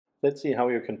Let's see how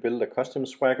you can build a custom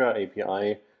Swagger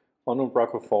API on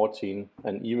Umbraco 14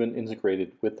 and even integrate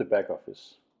it with the back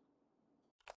office.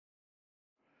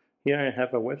 Here I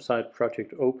have a website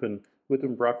project open with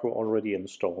Umbraco already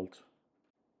installed.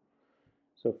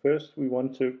 So first we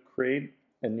want to create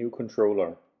a new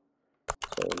controller.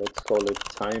 So let's call it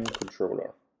time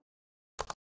controller.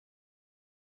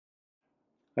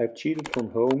 I've cheated from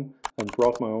home and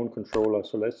brought my own controller,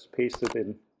 so let's paste it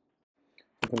in.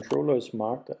 The controller is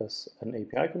marked as an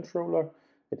API controller.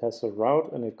 It has a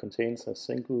route and it contains a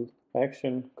single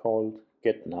action called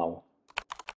getNow.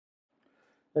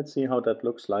 Let's see how that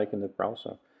looks like in the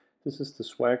browser. This is the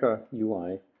Swagger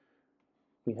UI.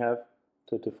 We have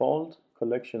the default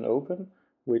collection open,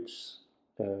 which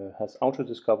has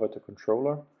auto-discovered the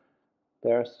controller.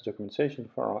 There's the documentation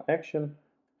for our action,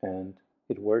 and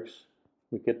it works.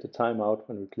 We get the timeout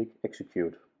when we click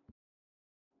execute.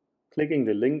 Clicking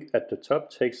the link at the top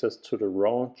takes us to the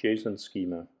raw JSON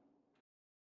schema.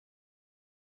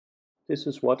 This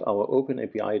is what our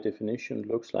OpenAPI definition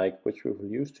looks like, which we will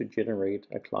use to generate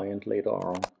a client later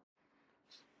on.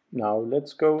 Now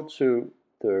let's go to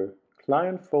the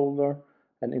client folder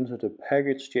and into the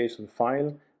package.json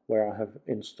file where I have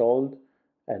installed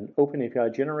an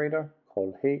OpenAPI generator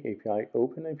called Hey API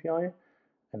OpenAPI,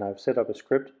 and I've set up a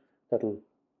script that will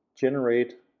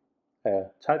generate a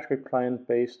TypeScript client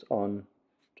based on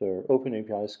the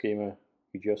OpenAPI schema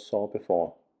we just saw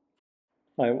before.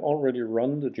 I've already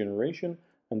run the generation,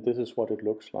 and this is what it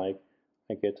looks like.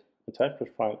 I get a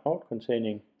TypeScript file out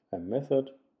containing a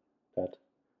method that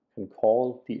can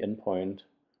call the endpoint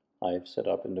I've set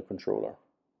up in the controller.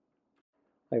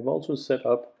 I've also set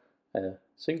up a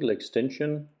single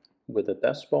extension with a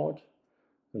dashboard,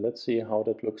 and let's see how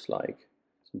that looks like.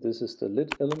 So this is the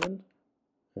lit element,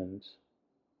 and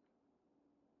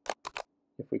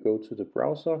if we go to the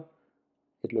browser,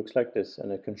 it looks like this,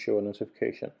 and it can show a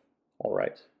notification. All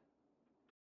right.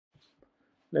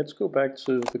 Let's go back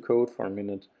to the code for a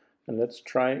minute, and let's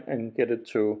try and get it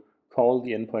to call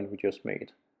the endpoint we just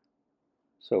made.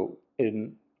 So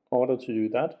in order to do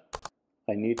that,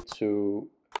 I need to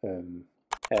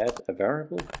add a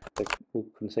variable that will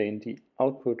contain the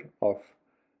output of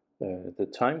the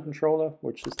time controller,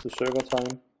 which is the server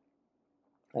time,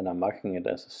 and I'm marking it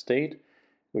as a state,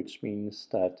 which means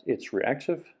that it's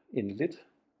reactive in lit.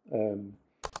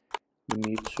 We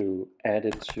need to add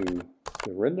it to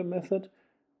the render method.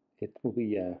 It will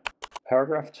be a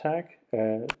paragraph tag,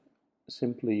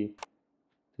 simply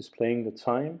displaying the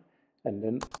time, and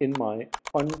then in my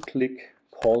onClick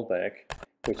callback,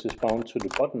 which is bound to the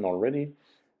button already,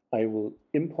 I will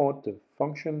import the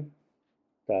function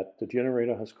that the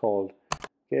generator has called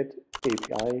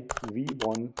getAPI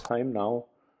v1 time now,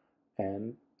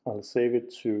 and I'll save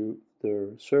it to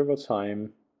the server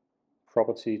time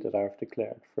property that I've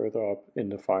declared further up in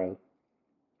the file.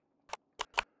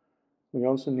 We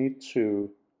also need to,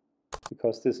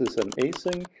 because this is an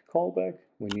async callback,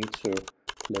 we need to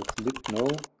let lit know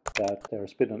that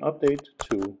there's been an update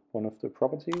to one of the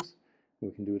properties.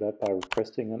 We can do that by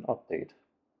requesting an update.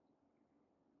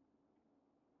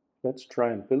 Let's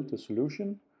try and build the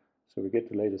solution. So we get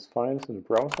the latest files in the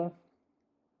browser.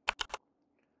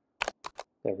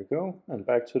 There we go, and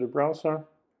back to the browser.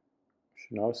 You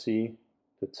should now see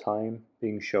the time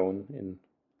being shown in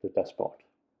the dashboard.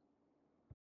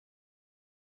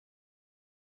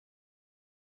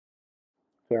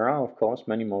 There are, of course,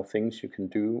 many more things you can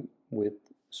do with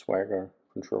Swagger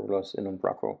controllers in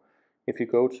Umbraco. If you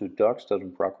go to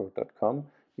docs.umbraco.com,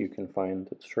 you can find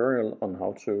a tutorial on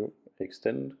how to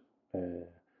extend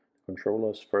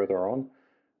controllers further on.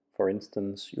 For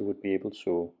instance, you would be able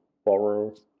to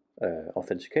borrow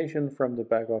authentication from the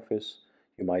back office.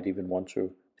 You might even want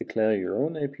to declare your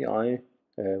own API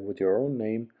with your own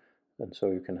name, and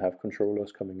so you can have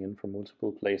controllers coming in from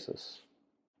multiple places.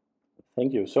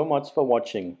 Thank you so much for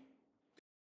watching.